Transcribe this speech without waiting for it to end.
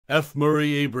F.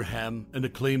 Murray Abraham, an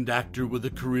acclaimed actor with a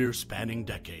career spanning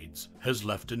decades, has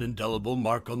left an indelible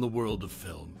mark on the world of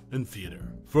film and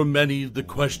theater. For many, the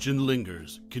question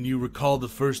lingers, can you recall the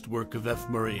first work of F.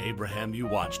 Murray Abraham you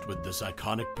watched with this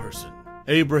iconic person?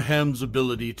 Abraham's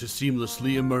ability to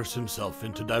seamlessly immerse himself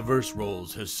into diverse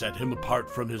roles has set him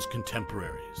apart from his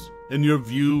contemporaries. In your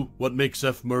view, what makes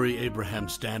F. Murray Abraham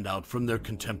stand out from their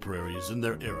contemporaries in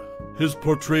their era? His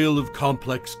portrayal of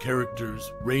complex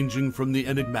characters, ranging from the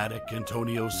enigmatic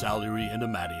Antonio Salieri in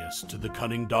Amadeus to the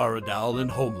cunning Dara Dal in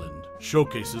Homeland,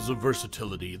 showcases a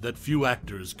versatility that few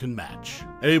actors can match.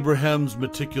 Abraham's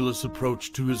meticulous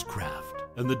approach to his craft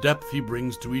and the depth he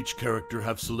brings to each character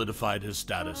have solidified his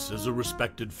status as a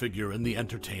respected figure in the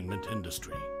entertainment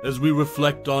industry. As we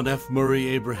reflect on F. Murray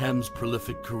Abraham's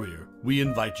prolific career, we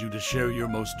invite you to share your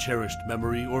most cherished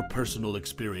memory or personal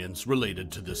experience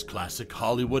related to this classic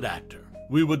Hollywood actor.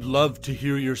 We would love to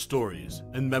hear your stories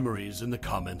and memories in the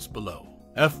comments below.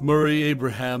 F. Murray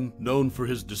Abraham, known for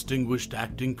his distinguished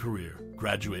acting career,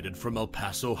 graduated from El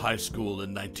Paso High School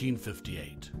in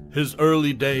 1958. His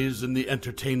early days in the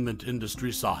entertainment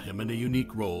industry saw him in a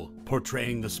unique role,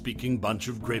 portraying the Speaking Bunch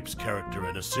of Grapes character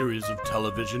in a series of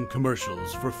television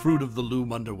commercials for Fruit of the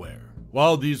Loom underwear.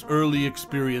 While these early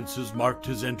experiences marked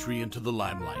his entry into the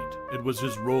limelight, it was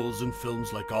his roles in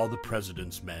films like All the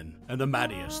President's Men and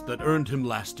Amadeus that earned him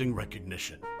lasting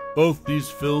recognition. Both these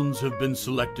films have been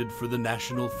selected for the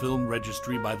National Film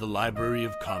Registry by the Library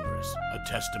of Congress, a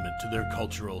testament to their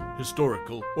cultural,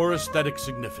 historical, or aesthetic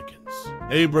significance.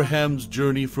 Abraham's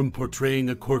journey from portraying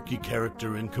a quirky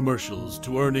character in commercials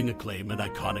to earning acclaim in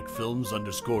iconic films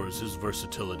underscores his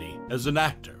versatility as an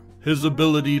actor. His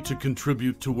ability to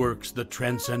contribute to works that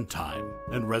transcend time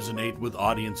and resonate with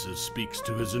audiences speaks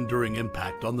to his enduring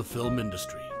impact on the film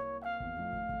industry.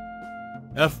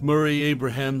 F. Murray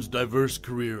Abraham's diverse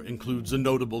career includes a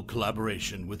notable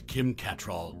collaboration with Kim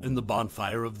Cattrall in The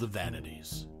Bonfire of the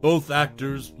Vanities. Both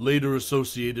actors, later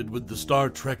associated with the Star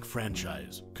Trek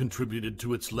franchise, contributed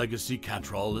to its legacy.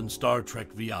 Cattrall in Star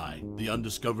Trek VI, The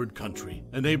Undiscovered Country,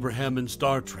 and Abraham in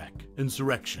Star Trek,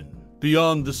 Insurrection.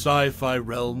 Beyond the sci-fi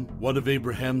realm, one of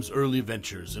Abraham's early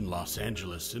ventures in Los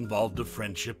Angeles involved a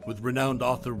friendship with renowned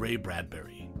author Ray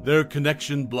Bradbury. Their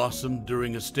connection blossomed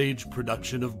during a stage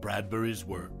production of Bradbury's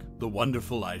work, The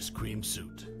Wonderful Ice Cream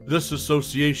Suit. This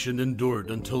association endured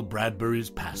until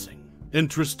Bradbury's passing.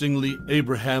 Interestingly,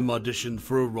 Abraham auditioned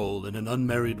for a role in An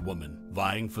Unmarried Woman,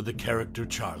 vying for the character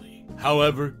Charlie.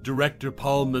 However, director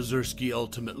Paul Mazursky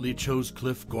ultimately chose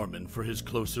Cliff Gorman for his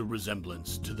closer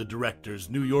resemblance to the director's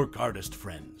New York artist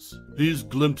friends. These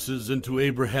glimpses into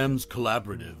Abraham's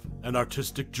collaborative and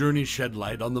artistic journey shed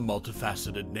light on the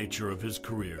multifaceted nature of his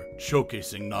career,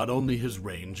 showcasing not only his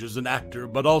range as an actor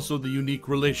but also the unique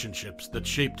relationships that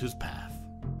shaped his path.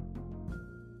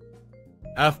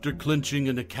 After clinching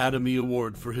an Academy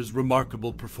Award for his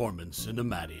remarkable performance in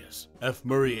Amadeus, F.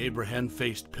 Murray Abraham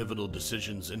faced pivotal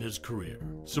decisions in his career.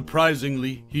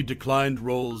 Surprisingly, he declined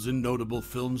roles in notable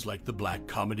films like The Black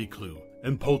Comedy Clue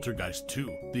and Poltergeist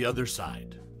 2: The Other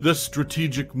Side. This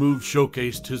strategic move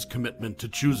showcased his commitment to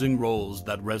choosing roles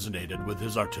that resonated with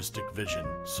his artistic vision,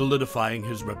 solidifying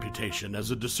his reputation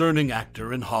as a discerning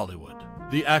actor in Hollywood.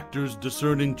 The actor's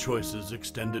discerning choices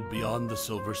extended beyond the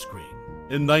silver screen.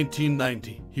 In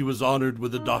 1990, he was honored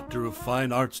with a Doctor of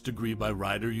Fine Arts degree by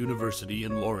Rider University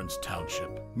in Lawrence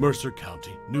Township, Mercer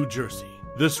County, New Jersey.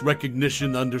 This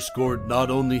recognition underscored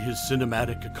not only his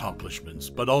cinematic accomplishments,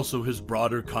 but also his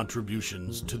broader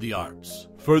contributions to the arts.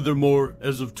 Furthermore,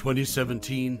 as of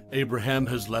 2017, Abraham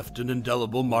has left an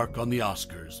indelible mark on the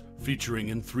Oscars, featuring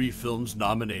in 3 films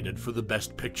nominated for the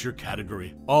Best Picture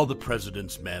category: All the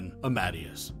President's Men,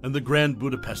 Amadeus, and The Grand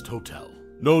Budapest Hotel.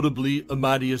 Notably,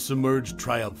 Amadeus emerged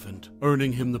triumphant,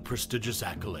 earning him the prestigious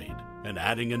accolade and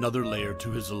adding another layer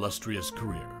to his illustrious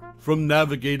career. From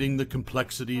navigating the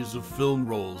complexities of film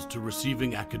roles to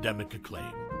receiving academic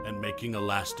acclaim and making a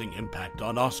lasting impact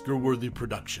on Oscar-worthy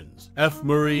productions, F.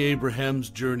 Murray Abraham's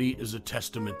journey is a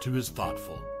testament to his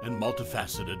thoughtful and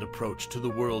multifaceted approach to the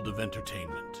world of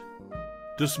entertainment.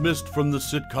 Dismissed from the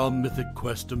sitcom Mythic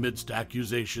Quest amidst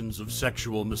accusations of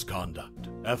sexual misconduct,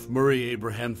 F. Murray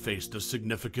Abraham faced a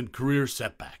significant career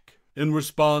setback. In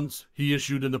response, he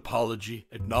issued an apology,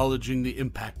 acknowledging the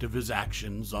impact of his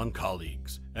actions on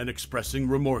colleagues and expressing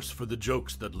remorse for the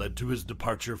jokes that led to his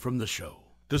departure from the show.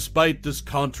 Despite this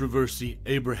controversy,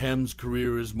 Abraham's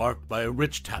career is marked by a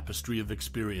rich tapestry of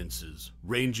experiences,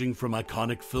 ranging from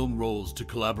iconic film roles to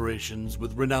collaborations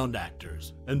with renowned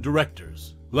actors and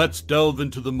directors. Let's delve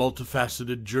into the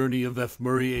multifaceted journey of F.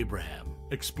 Murray Abraham,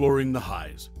 exploring the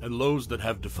highs and lows that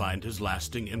have defined his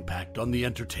lasting impact on the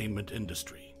entertainment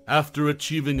industry. After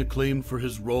achieving acclaim for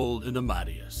his role in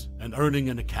Amadeus and earning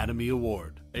an Academy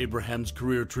Award, Abraham's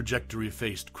career trajectory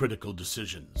faced critical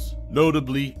decisions.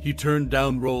 Notably, he turned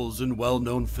down roles in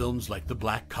well-known films like the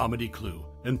black comedy Clue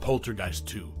and Poltergeist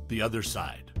 2, The Other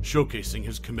Side, showcasing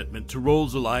his commitment to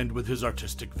roles aligned with his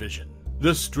artistic vision.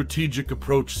 This strategic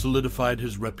approach solidified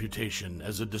his reputation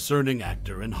as a discerning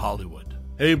actor in Hollywood.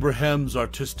 Abraham's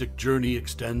artistic journey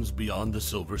extends beyond the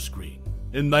silver screen.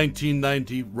 In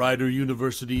 1990, Rider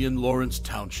University in Lawrence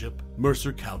Township,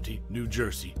 Mercer County, New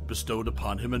Jersey, bestowed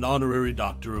upon him an honorary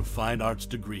Doctor of Fine Arts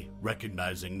degree,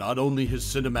 recognizing not only his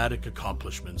cinematic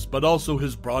accomplishments but also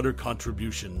his broader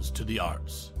contributions to the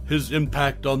arts. His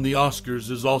impact on the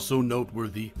Oscars is also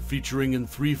noteworthy, featuring in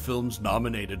 3 films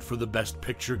nominated for the Best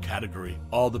Picture category: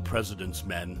 All the President's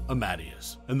Men,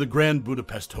 Amadeus, and The Grand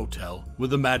Budapest Hotel,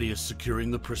 with Amadeus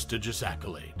securing the prestigious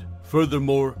accolade.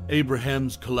 Furthermore,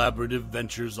 Abraham's collaborative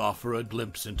ventures offer a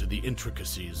glimpse into the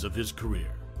intricacies of his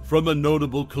career. From a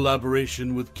notable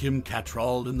collaboration with Kim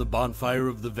Cattrall in The Bonfire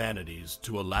of the Vanities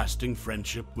to a lasting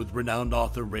friendship with renowned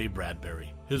author Ray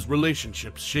Bradbury, his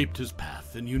relationships shaped his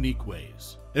path in unique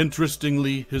ways.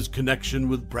 Interestingly, his connection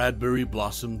with Bradbury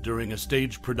blossomed during a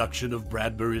stage production of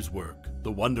Bradbury's work,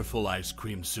 The Wonderful Ice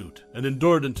Cream Suit, and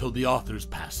endured until the author's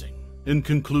passing. In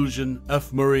conclusion,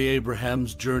 F. Murray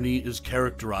Abraham's journey is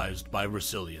characterized by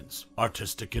resilience,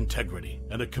 artistic integrity,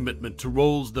 and a commitment to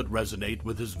roles that resonate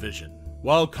with his vision.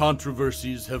 While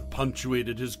controversies have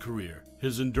punctuated his career,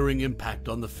 his enduring impact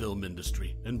on the film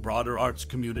industry and broader arts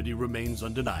community remains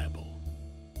undeniable.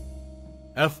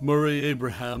 F. Murray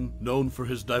Abraham, known for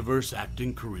his diverse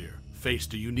acting career,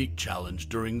 faced a unique challenge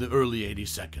during the early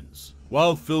 82nds.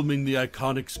 While filming the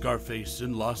iconic Scarface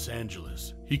in Los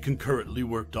Angeles, he concurrently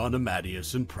worked on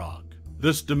Amadeus in Prague.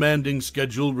 This demanding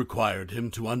schedule required him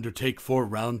to undertake 4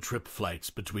 round-trip flights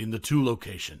between the 2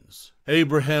 locations.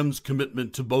 Abraham's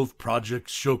commitment to both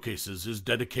projects showcases his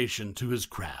dedication to his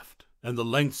craft and the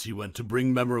lengths he went to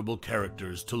bring memorable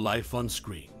characters to life on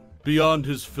screen. Beyond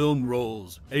his film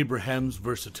roles, Abraham's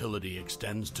versatility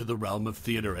extends to the realm of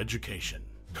theater education.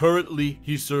 Currently,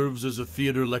 he serves as a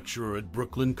theater lecturer at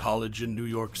Brooklyn College in New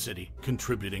York City,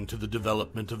 contributing to the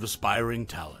development of aspiring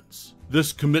talents.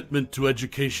 This commitment to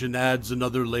education adds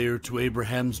another layer to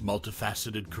Abraham's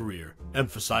multifaceted career,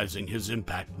 emphasizing his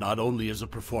impact not only as a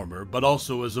performer but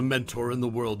also as a mentor in the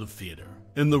world of theater.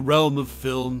 In the realm of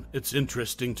film, it's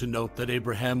interesting to note that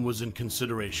Abraham was in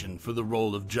consideration for the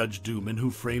role of Judge Doom in Who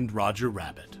Framed Roger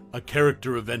Rabbit, a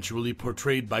character eventually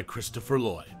portrayed by Christopher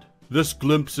Lloyd. This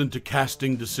glimpse into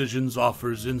casting decisions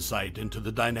offers insight into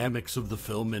the dynamics of the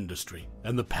film industry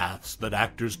and the paths that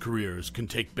actors' careers can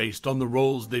take based on the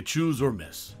roles they choose or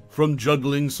miss. From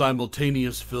juggling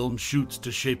simultaneous film shoots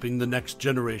to shaping the next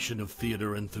generation of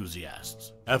theater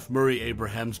enthusiasts, F. Murray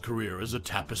Abraham's career is a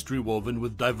tapestry woven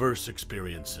with diverse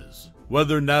experiences.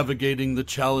 Whether navigating the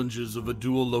challenges of a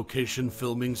dual-location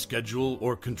filming schedule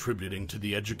or contributing to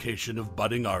the education of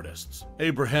budding artists,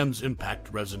 Abraham's impact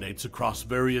resonates across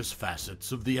various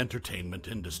facets of the entertainment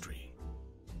industry.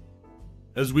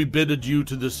 As we bid adieu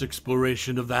to this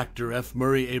exploration of actor F.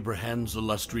 Murray Abraham's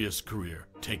illustrious career,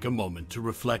 take a moment to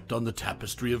reflect on the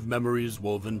tapestry of memories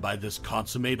woven by this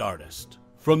consummate artist.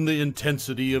 From the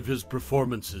intensity of his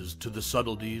performances to the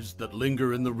subtleties that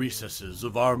linger in the recesses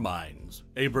of our minds,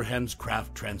 Abraham's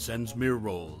craft transcends mere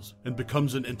roles and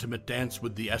becomes an intimate dance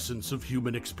with the essence of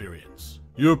human experience.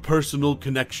 Your personal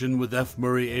connection with F.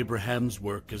 Murray Abraham's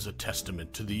work is a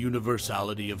testament to the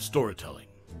universality of storytelling.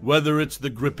 Whether it's the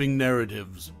gripping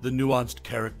narratives, the nuanced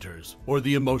characters, or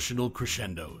the emotional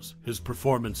crescendos, his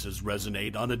performances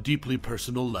resonate on a deeply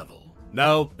personal level.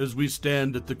 Now, as we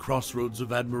stand at the crossroads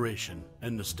of admiration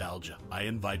and nostalgia, I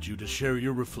invite you to share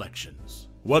your reflections.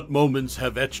 What moments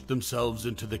have etched themselves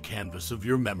into the canvas of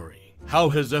your memory? How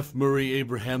has F. Murray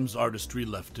Abraham's artistry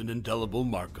left an indelible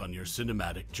mark on your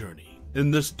cinematic journey?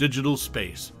 In this digital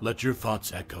space, let your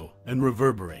thoughts echo and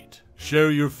reverberate.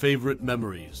 Share your favorite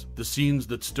memories, the scenes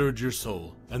that stirred your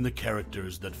soul, and the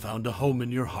characters that found a home in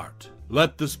your heart.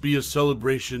 Let this be a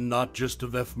celebration not just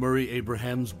of F. Murray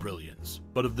Abraham's brilliance,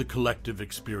 but of the collective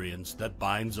experience that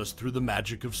binds us through the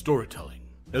magic of storytelling.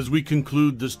 As we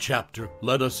conclude this chapter,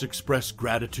 let us express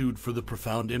gratitude for the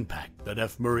profound impact that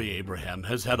F. Murray Abraham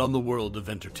has had on the world of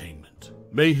entertainment.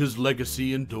 May his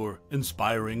legacy endure,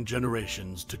 inspiring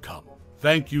generations to come.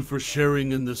 Thank you for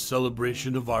sharing in this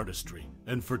celebration of artistry,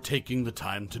 and for taking the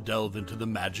time to delve into the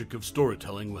magic of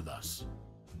storytelling with us.